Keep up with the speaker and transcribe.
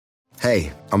Hey,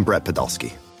 I'm Brett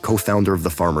Podolsky, co-founder of The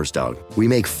Farmer's Dog. We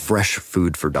make fresh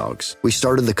food for dogs. We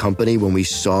started the company when we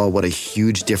saw what a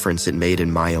huge difference it made in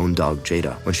my own dog,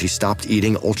 Jada, when she stopped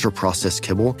eating ultra-processed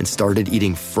kibble and started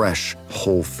eating fresh,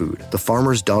 whole food. The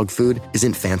Farmer's Dog food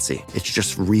isn't fancy. It's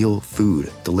just real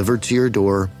food delivered to your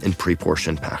door in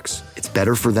pre-portioned packs. It's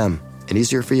better for them and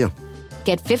easier for you.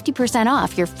 Get 50%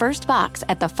 off your first box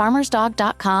at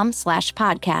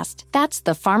thefarmersdog.com/podcast. That's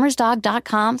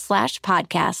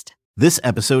thefarmersdog.com/podcast. This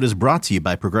episode is brought to you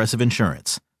by Progressive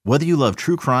Insurance. Whether you love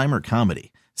true crime or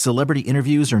comedy, celebrity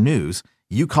interviews or news,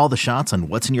 you call the shots on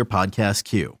what's in your podcast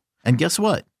queue. And guess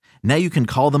what? Now you can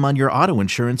call them on your auto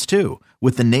insurance too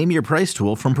with the Name Your Price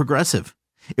tool from Progressive.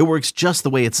 It works just the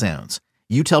way it sounds.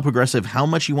 You tell Progressive how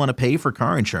much you want to pay for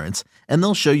car insurance, and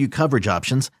they'll show you coverage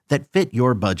options that fit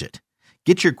your budget.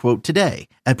 Get your quote today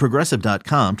at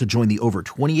Progressive.com to join the over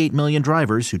 28 million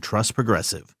drivers who trust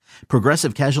Progressive.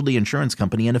 Progressive Casualty Insurance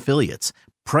Company and Affiliates.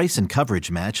 Price and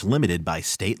coverage match limited by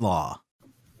state law.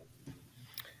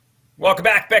 Welcome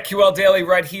back, BetQL Daily,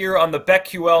 right here on the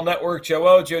BetQL Network. Joe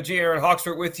O, Joe G, Aaron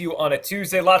Hawksworth with you on a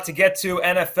Tuesday. A lot to get to.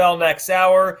 NFL next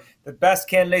hour. The best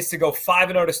candidates to go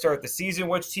 5-0 to start the season.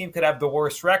 Which team could have the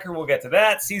worst record? We'll get to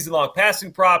that. Season-long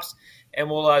passing props. And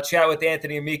we'll chat with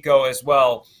Anthony Amico as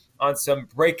well on some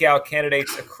breakout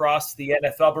candidates across the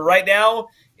NFL. But right now,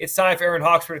 it's time for Aaron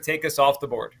Hawksworth to take us off the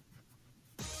board.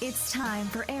 It's time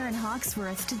for Aaron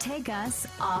Hawksworth to take us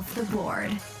off the board.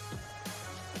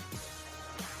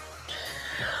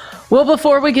 Well,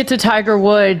 before we get to Tiger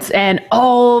Woods and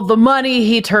all the money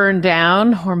he turned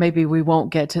down, or maybe we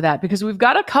won't get to that because we've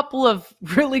got a couple of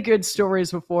really good stories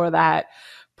before that.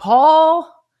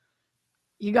 Paul,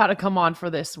 you got to come on for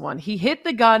this one. He hit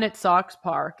the gun at Sox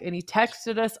Park, and he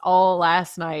texted us all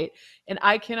last night, and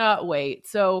I cannot wait.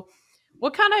 So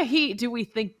what kind of heat do we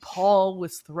think Paul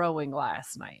was throwing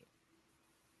last night?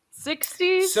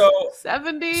 60s?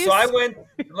 70s? So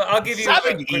I'll give you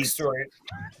a quick story.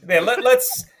 Man,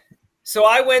 let's. So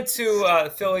I went to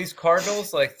Phillies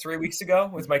Cardinals like 3 weeks ago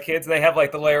with my kids. They have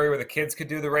like the area where the kids could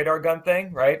do the radar gun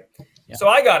thing, right? Yeah. So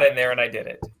I got in there and I did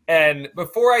it. And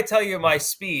before I tell you my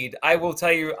speed, I will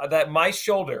tell you that my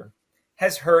shoulder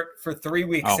has hurt for 3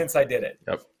 weeks since I did it.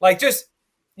 Yep. Just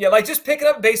picking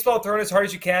up baseball, throwing as hard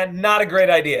as you can. Not a great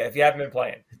idea if you haven't been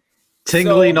playing.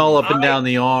 Tingling all up and down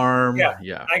the arm.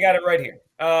 Yeah. I got it right here.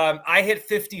 I hit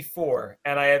 54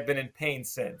 and I have been in pain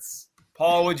since.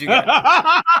 Paul, what'd you get? Wait,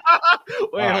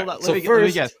 hold on.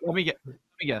 Let me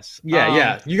guess.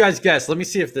 Yeah. You guys guess. Let me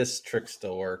see if this trick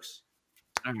still works.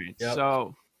 All right. Yep.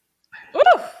 So,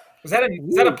 is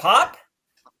that a pop?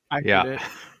 I did it.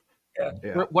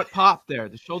 Yeah. What pop there?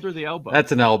 The shoulder or the elbow?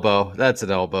 That's an elbow.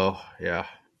 Yeah.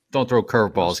 Don't throw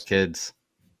curveballs, kids.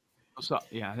 So,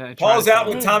 yeah. Paul's out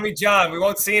with Tommy John. We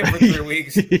won't see him for 3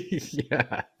 weeks.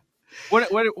 Yeah.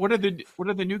 What are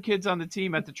the new kids on the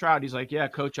team at the Trout? He's like, yeah,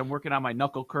 coach, I'm working on my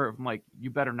knuckle curve. I'm like, you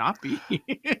better not be.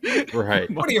 Right.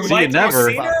 What are you, Mike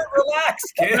Mussina? Relax,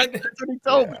 kid. That's what he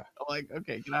told me. I'm like,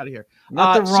 okay, get out of here.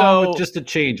 Nothing wrong with just a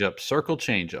change-up, circle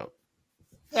change-up.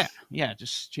 Yeah,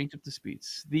 just change up the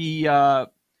speeds. So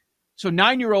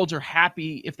 9-year-olds are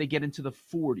happy if they get into the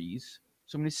 40s.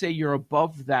 So I'm going to say you're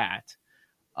above that.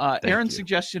 Aaron's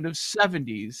suggestion of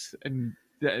 70s and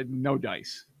no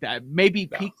dice. Maybe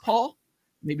peak Paul,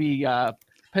 maybe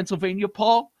Pennsylvania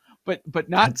Paul, but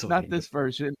not this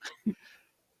version.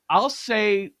 I'll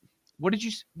say, what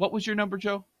was your number,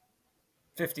 Joe?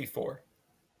 54.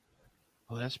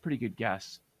 Oh, that's a pretty good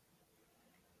guess.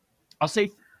 I'll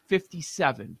say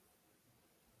 57.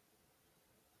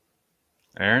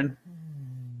 Aaron?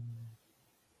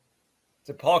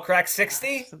 Did Paul crack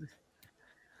 60?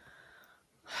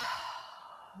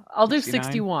 I'll do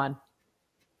 61.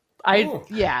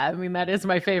 I mean, that is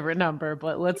my favorite number,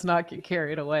 but let's not get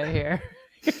carried away here.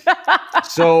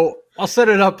 So I'll set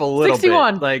it up a little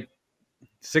 61. bit. Like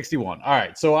 61. All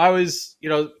right. So I was,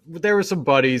 there were some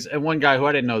buddies and one guy who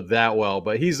I didn't know that well,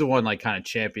 but he's the one like kind of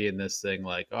championed this thing.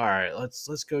 Like, all right,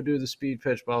 let's go do the speed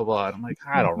pitch, blah, blah. And I'm like,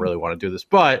 I don't really want to do this,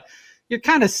 but you're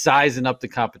kind of sizing up the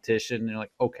competition. And you're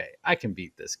like, okay, I can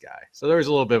beat this guy. So there was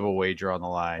a little bit of a wager on the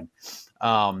line.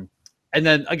 And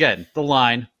then again, the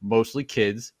line, mostly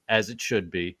kids, as it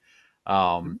should be.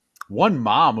 One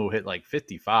mom who hit like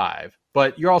 55,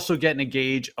 but you're also getting a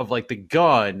gauge of like the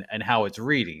gun and how it's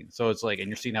reading. So it's like, and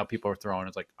you're seeing how people are throwing.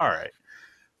 It's like, all right.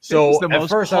 So at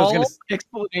first I was going to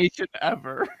explanation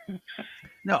ever.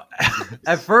 No,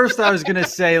 at first I was going to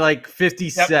say like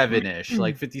 57-ish,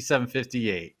 like 57,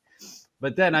 58.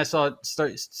 But then I start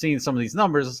seeing some of these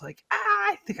numbers. It's like,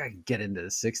 I think I can get into the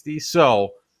 60s.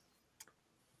 So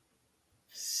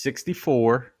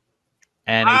 64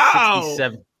 and a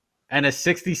 67. and a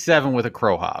 67 with a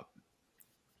crow hop.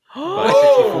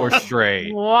 64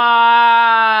 straight.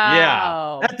 Wow.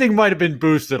 Yeah, that thing might have been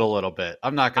boosted a little bit.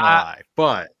 I'm not gonna lie,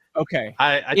 but okay,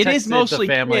 I it is texted mostly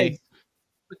the family. kids,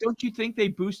 but don't you think they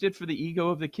boosted for the ego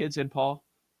of the kids and Paul?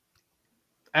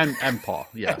 And Paul,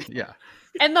 yeah.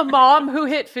 And the mom who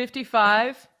hit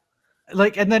 55.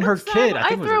 Like, and then her kid, I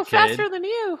think I it throw was a kid. faster than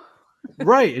you.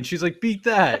 Right, and she's like, beat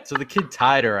that. So the kid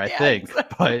tied her, I think.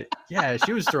 Exactly. But yeah,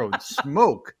 she was throwing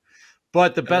smoke.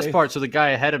 But the best part, so the guy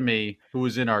ahead of me who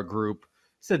was in our group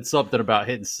said something about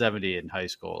hitting 70 in high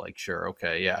school. Like, sure,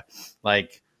 okay, yeah.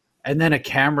 Like, and then a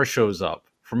camera shows up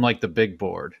from like the big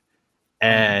board,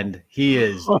 and he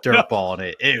is dirtballing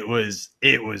it. It was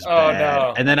bad.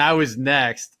 No. And then I was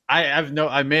next. I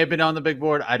may have been on the big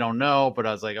board. I don't know, but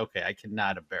I was like, okay, I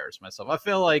cannot embarrass myself. I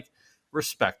feel like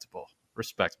respectable.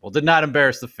 Did not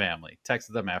embarrass the family.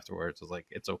 Texted them afterwards. Was like,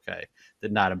 it's okay.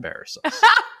 Did not embarrass us.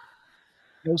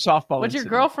 No softball. What'd your incident.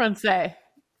 girlfriend say?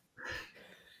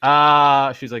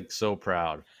 She's like, so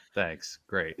proud. Thanks.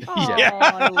 Great. Oh, Yeah.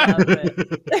 I love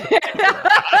it.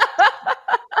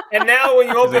 And now when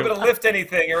you won't be able to lift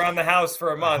anything around the house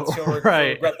for a month, she'll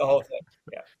regret the whole thing.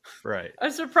 Yeah. Right.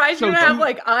 I'm surprised So you don't have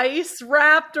like ice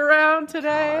wrapped around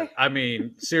today. I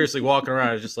mean, seriously, walking around,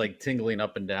 I was just like tingling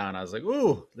up and down. I was like,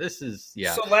 ooh, this is,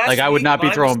 yeah. So last like, I would week, not be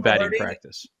mine throwing was batting hurting.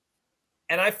 practice.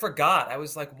 And I forgot. I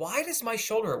was like, why does my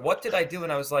shoulder hurt? What did I do?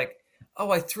 And I was like,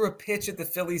 oh, I threw a pitch at the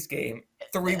Phillies game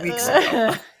 3 weeks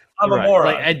ago. I'm a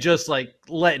moron. Like, and just like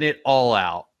letting it all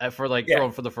out for like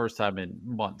throwing for the first time in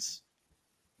months.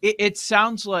 It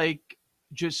sounds like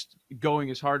just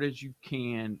going as hard as you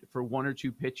can for one or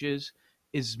two pitches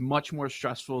is much more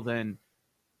stressful than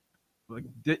like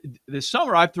this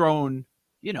summer. I've thrown,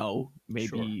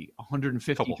 maybe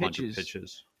 150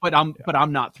 pitches, but I'm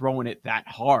not throwing it that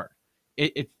hard.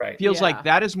 It feels like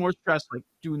that is more stress, like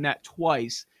doing that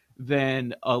twice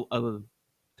than a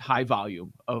high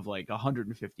volume of like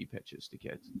 150 pitches to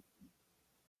kids.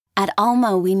 At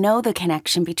Alma, we know the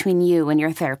connection between you and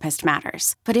your therapist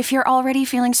matters. But if you're already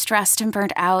feeling stressed and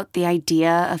burnt out, the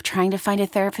idea of trying to find a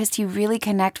therapist you really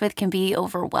connect with can be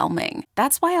overwhelming.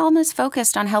 That's why Alma's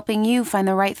focused on helping you find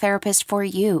the right therapist for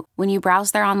you. When you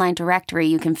browse their online directory,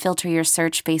 you can filter your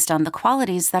search based on the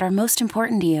qualities that are most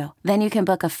important to you. Then you can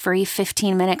book a free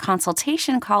 15-minute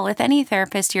consultation call with any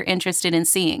therapist you're interested in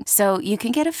seeing, so you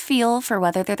can get a feel for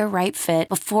whether they're the right fit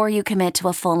before you commit to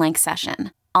a full-length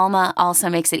session. Alma also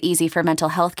makes it easy for mental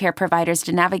health care providers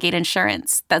to navigate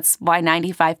insurance. That's why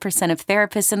 95% of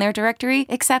therapists in their directory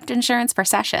accept insurance per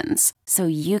sessions, so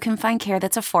you can find care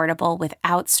that's affordable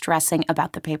without stressing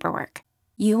about the paperwork.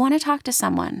 You want to talk to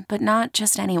someone, but not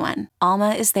just anyone.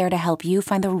 Alma is there to help you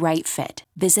find the right fit.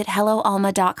 Visit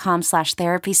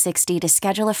helloalma.com/therapy60 to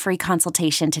schedule a free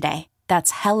consultation today.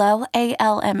 That's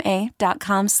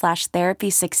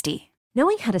helloalma.com/therapy60.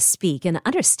 Knowing how to speak and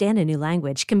understand a new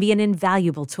language can be an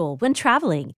invaluable tool when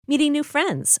traveling, meeting new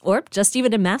friends, or just even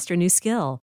to master a new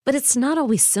skill. But it's not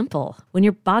always simple when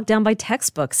you're bogged down by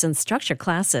textbooks and structured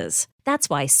classes. That's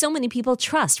why so many people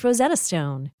trust Rosetta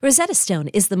Stone. Rosetta Stone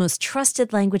is the most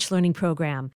trusted language learning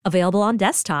program, available on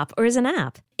desktop or as an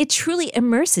app. It truly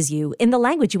immerses you in the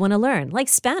language you want to learn, like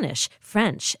Spanish,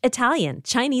 French, Italian,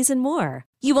 Chinese, and more.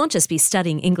 You won't just be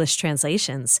studying English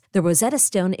translations. The Rosetta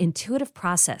Stone intuitive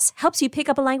process helps you pick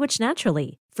up a language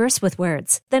naturally, first with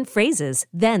words, then phrases,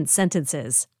 then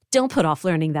sentences. Don't put off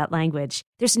learning that language.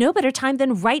 There's no better time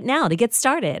than right now to get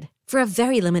started. For a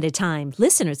very limited time,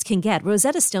 listeners can get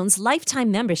Rosetta Stone's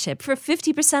lifetime membership for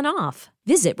 50% off.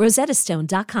 Visit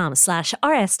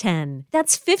rosettastone.com/rs10.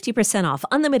 That's 50% off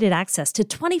unlimited access to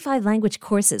 25 language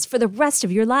courses for the rest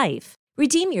of your life.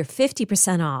 Redeem your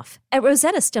 50% off at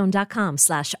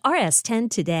rosettastone.com/rs10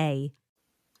 today.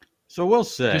 So we'll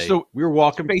say we were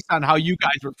walking based on how you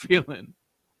guys were feeling.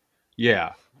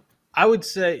 Yeah. I would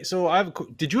say, so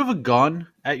did you have a gun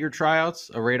at your tryouts,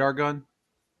 a radar gun?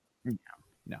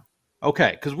 No.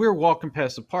 Okay, because we were walking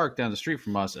past the park down the street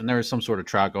from us, and there was some sort of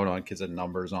tryout going on, kids had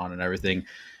numbers on and everything.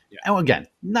 Yeah. And again,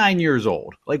 9 years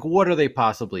old. Like, what are they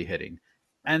possibly hitting?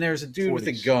 And there's a dude 40s. with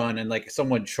a gun and, like,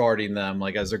 someone charting them,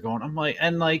 like, as they're going. I'm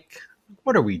like,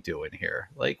 what are we doing here?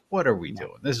 Like, what are we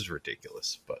doing? This is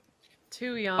ridiculous. But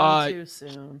too young, too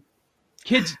soon.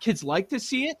 Kids like to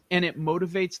see it, and it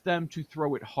motivates them to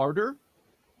throw it harder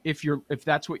if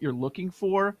that's what you're looking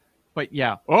for. But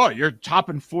yeah, you're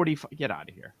topping 40. Get out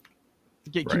of here.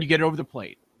 Can you get it over the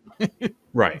plate?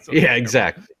 Right. Yeah,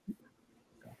 exactly.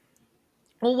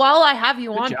 Well, while I have you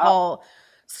Good on, job. Paul,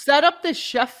 set up this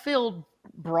Sheffield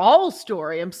Brawl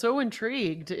story. I'm so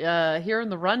intrigued. Here in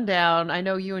the rundown, I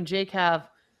know you and Jake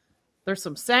there's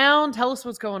some sound. Tell us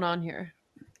what's going on here.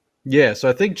 Yeah, so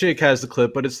I think Jake has the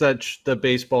clip, but it's the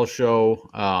baseball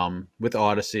show with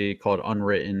Odyssey called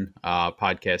Unwritten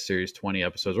podcast series, 20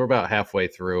 episodes. We're about halfway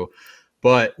through,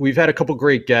 but we've had a couple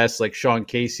great guests. Like Sean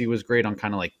Casey was great on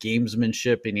kind of like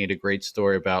gamesmanship, and he had a great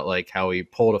story about like how he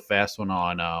pulled a fast one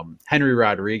on Henry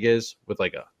Rodriguez with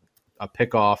like a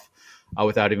pickoff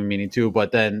without even meaning to.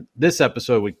 But then this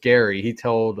episode with Gary, he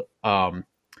told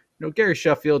Gary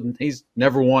Sheffield, and he's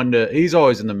never one to. He's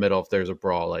always in the middle if there's a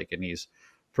brawl, and he's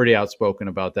pretty outspoken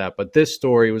about that. But this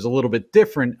story was a little bit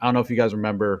different. I don't know if you guys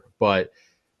remember, but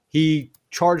he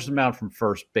charged him out from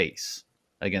first base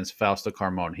against Fausto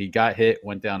Carmona. He got hit,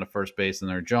 went down to first base in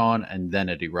their jaw, and then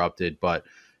it erupted. But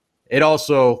it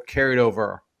also carried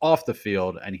over off the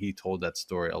field, and he told that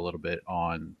story a little bit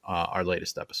on our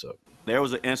latest episode. There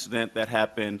was an incident that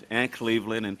happened in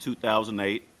Cleveland in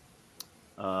 2008.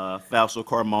 Fausto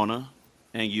Carmona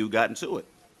and you got into it.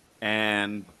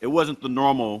 And it wasn't the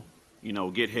normal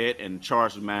get hit and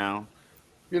charge the mound.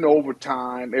 Over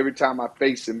time, every time I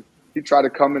face him, he tried to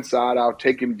come inside, I'll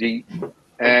take him deep.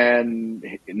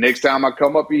 And next time I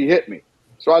come up, he hit me.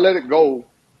 So I let it go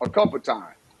a couple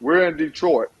times. We're in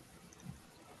Detroit.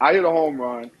 I hit a home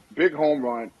run, big home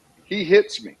run. He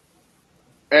hits me.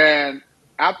 And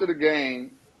after the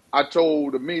game, I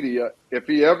told the media, if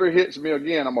he ever hits me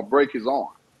again, I'm going to break his arm.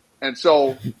 And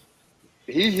so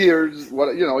he hears what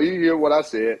I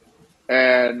said.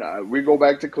 And we go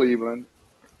back to Cleveland.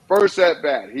 First at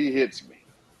bat, he hits me.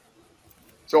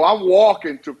 So I'm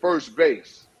walking to first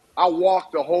base. I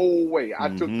walked the whole way. I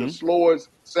took the slowest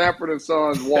Sanford &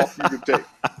 Sons walk you could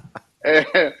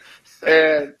take.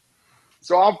 And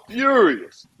so I'm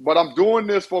furious. But I'm doing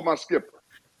this for my skipper.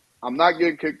 I'm not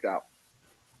getting kicked out.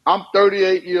 I'm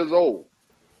 38 years old.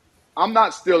 I'm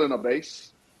not stealing a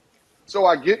base. So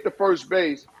I get to first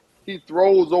base. He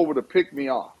throws over to pick me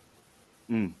off.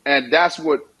 And that's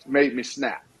what made me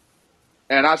snap.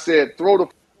 And I said, throw the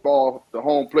ball to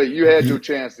home plate. You had your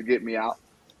chance to get me out.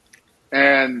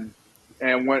 And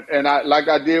I like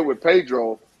I did with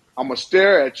Pedro, I'm going to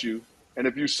stare at you. And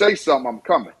if you say something, I'm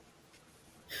coming.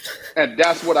 And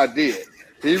that's what I did.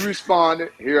 He responded.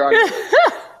 Here I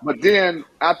go. But then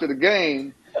after the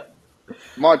game,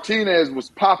 Martinez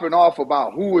was popping off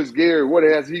about who is Gary, what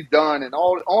has he done, and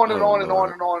on and on and on and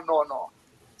on and on and on.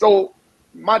 So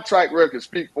my track record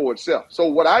speaks for itself. So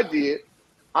what I did,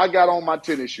 I got on my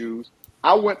tennis shoes.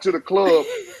 I went to the club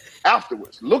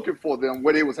afterwards looking for them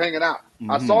where they was hanging out.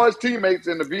 I saw his teammates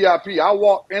in the VIP. I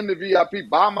walked in the VIP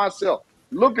by myself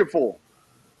looking for them.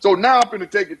 So now I'm going to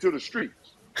take it to the streets.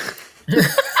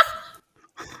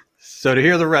 So to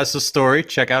hear the rest of the story,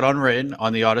 check out Unwritten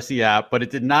on the Odyssey app. But it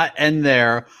did not end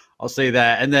there. I'll say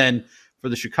that. And then for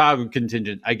the Chicago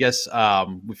contingent, I guess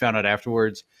we found out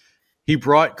afterwards, he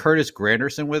brought Curtis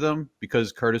Granderson with him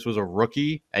because Curtis was a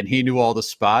rookie and he knew all the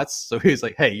spots. So he was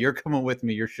like, hey, you're coming with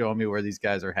me. You're showing me where these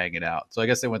guys are hanging out. So I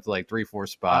guess they went to like 3-4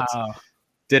 spots. Wow.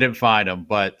 Didn't find them,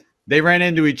 but they ran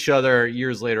into each other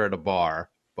years later at a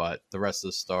bar. But the rest of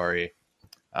the story,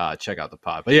 check out the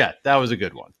pod. But yeah, that was a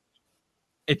good one.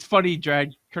 It's funny,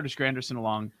 drag Curtis Granderson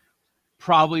along.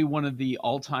 Probably one of the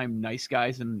all-time nice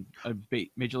guys in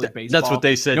Major League Baseball. That's what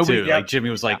they said too. Like Jimmy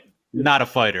was like, not a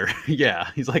fighter. Yeah,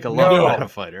 he's like not a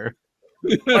fighter.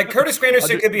 Like Curtis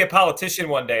Granderson could be a politician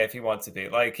one day if he wants to be.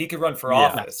 Like he could run for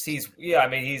office. He's the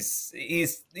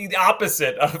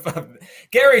opposite of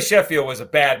Gary Sheffield was a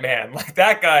bad man. Like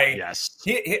that guy. Yes.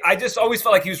 I just always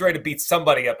felt like he was ready to beat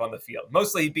somebody up on the field.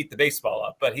 Mostly he beat the baseball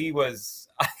up, but he was.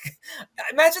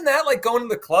 Imagine that, like going to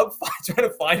the club trying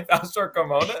to find Fausto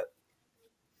Carmona.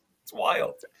 It's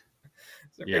wild.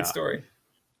 It's a great story.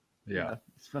 Yeah,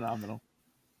 it's phenomenal.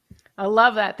 I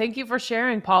love that. Thank you for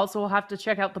sharing, Paul. So we'll have to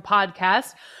check out the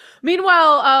podcast.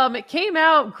 Meanwhile, it came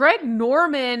out, Greg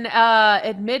Norman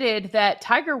admitted that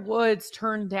Tiger Woods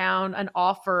turned down an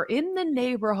offer in the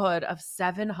neighborhood of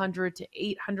 $700 to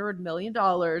 $800 million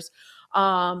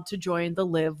to join the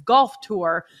LIV Golf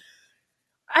Tour.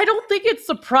 I don't think it's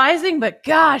surprising, but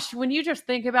gosh, when you just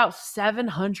think about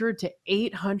 $700 to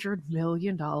 $800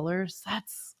 million,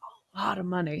 that's a lot of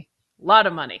money. A lot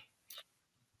of money.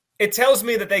 It tells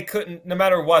me that they couldn't, no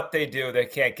matter what they do, they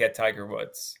can't get Tiger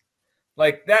Woods.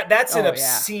 Like that's an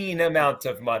obscene amount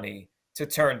of money to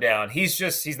turn down. He's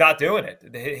not doing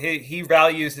it. He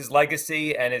values his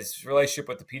legacy and his relationship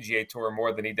with the PGA Tour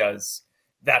more than he does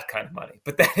that kind of money.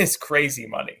 But that is crazy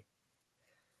money.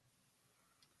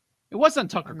 It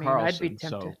wasn't Tucker Carlson, I'd be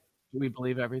tempted. so do we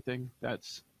believe everything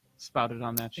that's spouted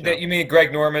on that show? You mean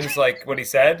Greg Norman's like what he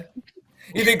said?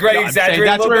 You think Greg exaggerated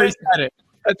a little bit? He said it.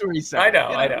 That's where he said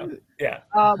I know. Yeah.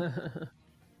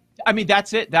 I mean,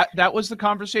 that's it. That was the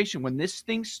conversation when this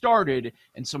thing started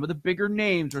and some of the bigger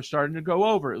names were starting to go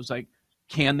over. It was like,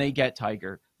 can they get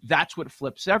Tiger? That's what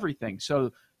flips everything.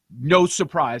 So no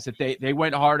surprise that they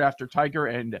went hard after Tiger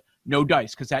and no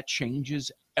dice, because that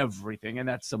changes everything. And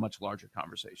that's a much larger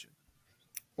conversation.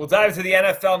 We'll dive into the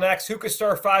NFL next. Who could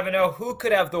start 5-0? Who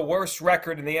could have the worst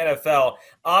record in the NFL?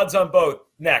 Odds on both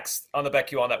next on the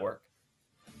BetQL Network.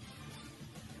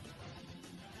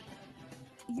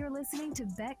 You're listening to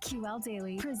BetQL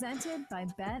Daily, presented by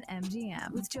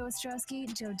BetMGM, with Joe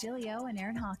Ostrowski, Joe Giglio, and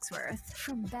Aaron Hawksworth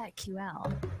from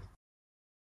BetQL.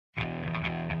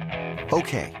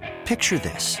 Okay, picture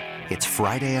this. It's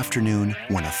Friday afternoon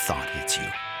when a thought hits you.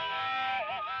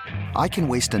 I can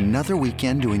waste another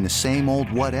weekend doing the same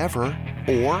old whatever,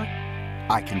 or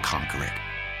I can conquer it.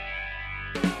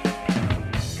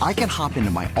 I can hop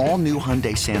into my all-new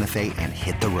Hyundai Santa Fe and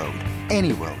hit the road.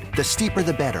 Any road. The steeper,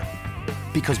 the better.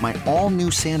 Because my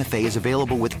all-new Santa Fe is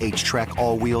available with H-Track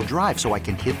all-wheel drive, so I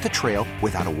can hit the trail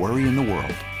without a worry in the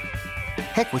world.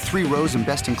 Heck, with 3 rows and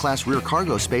best-in-class rear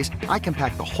cargo space, I can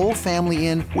pack the whole family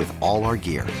in with all our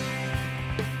gear.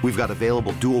 We've got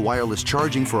available dual wireless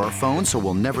charging for our phones, so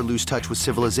we'll never lose touch with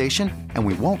civilization, and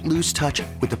we won't lose touch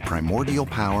with the primordial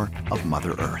power of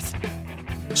Mother Earth.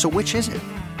 So which is it?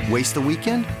 Waste the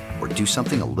weekend or do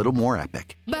something a little more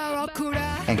epic?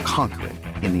 And conquer it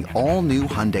in the all-new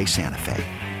Hyundai Santa Fe.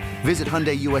 Visit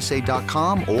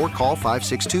HyundaiUSA.com or call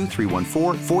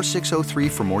 562-314-4603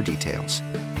 for more details.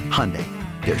 Hyundai,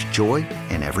 there's joy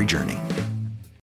in every journey.